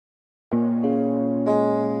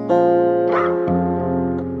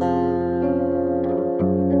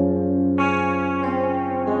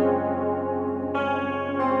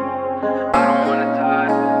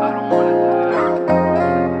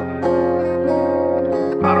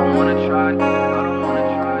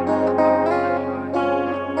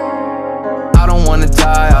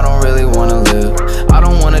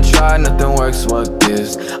try, nothing works, what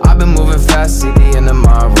gives? I've been moving fast, see the end of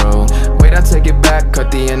my road. Wait, I take it back,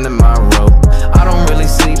 cut the end of my rope. I don't really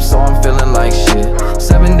sleep, so I'm feeling like shit.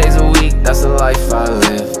 7 days a week, that's the life I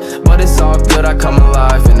live. But it's all good, I come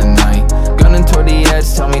alive in the night. Gunning toward the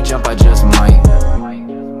edge, tell me jump, I just might.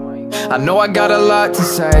 I know I got a lot to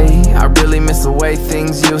say, I really miss the way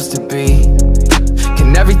things used to be.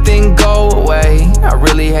 Can everything go away? I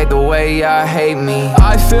really hate the way I hate me.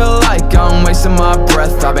 I feel like I'm wasting my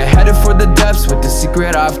breath. I've been headed for the depths with the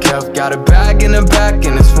secret I've kept. Got a bag in the back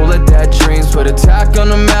and it's full of dead dreams. Put attack on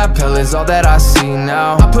the map, hell is all that I see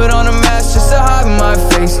now. I put on a mask just to hide my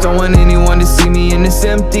face. Don't want anyone to see me in this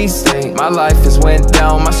empty state. My life has went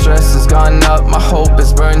down, my stress has gone up. My hope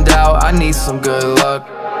is burned out, I need some good luck.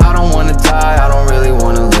 I don't wanna die, I don't really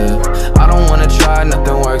wanna live. I don't wanna try,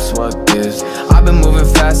 nothing works, what gives? I've been moving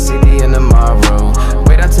fast, see the end of my road.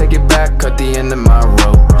 Wait, I take it back, cut the end of my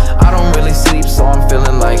rope. I don't really sleep, so I'm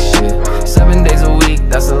feeling like shit. 7 days a week,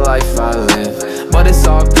 that's the life I live. But it's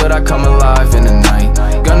all good, I come alive in the night.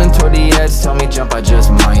 Gunning toward the edge, tell me jump, I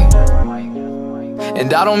just might.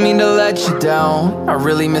 And I don't mean to let you down, I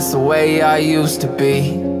really miss the way I used to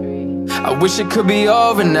be. I wish it could be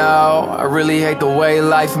over now, I really hate the way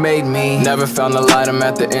life made me. Never found the light, I'm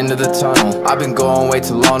at the end of the tunnel. I've been going way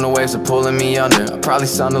too long, the waves are pulling me under. I probably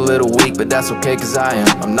sound a little weak, but that's okay cause I am.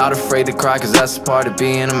 I'm not afraid to cry cause that's a part of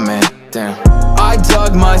being a man. Damn. I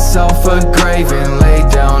dug myself a grave and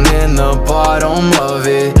laid down in the bottom of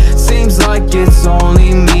it. Seems like it's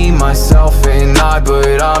only me, myself and I,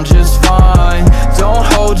 but I'm just fine. Don't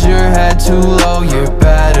hold your head too low, you're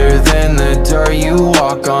better than the dirt you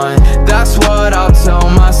walk on. That's what I'll tell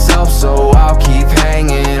myself, so I'll keep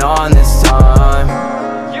hanging on this time.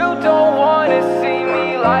 You don't wanna see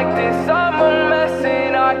me like this, I'm a mess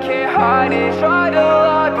and I can't hide it. Try to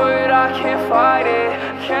lie but I can't fight it,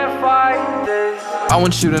 can't fight this. I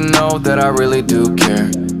want you to know that I really do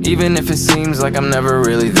care, even if it seems like I'm never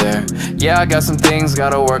really there. Yeah, I got some things,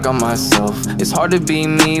 gotta work on myself. It's hard to be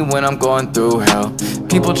me when I'm going through hell.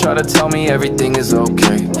 People try to tell me everything is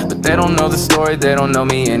okay, but they don't know the story, they don't know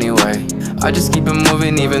me anyway. I just keep it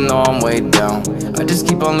moving even though I'm way down. I just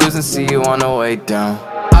keep on losing, see you on the way down.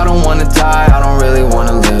 I don't wanna die, I don't really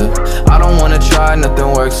wanna live. I don't wanna try,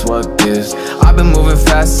 nothing works, what gives? I've been moving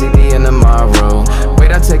fast, see the end of my road.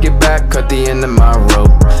 Wait, I take it back, cut the end of my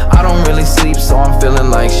rope. I don't really sleep, so I'm feeling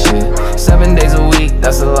like shit. 7 days a week,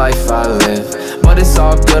 that's the life I live. But it's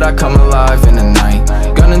all good, I come alive in the night.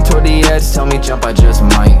 Gunning toward the edge, tell me jump, I just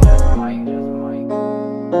might.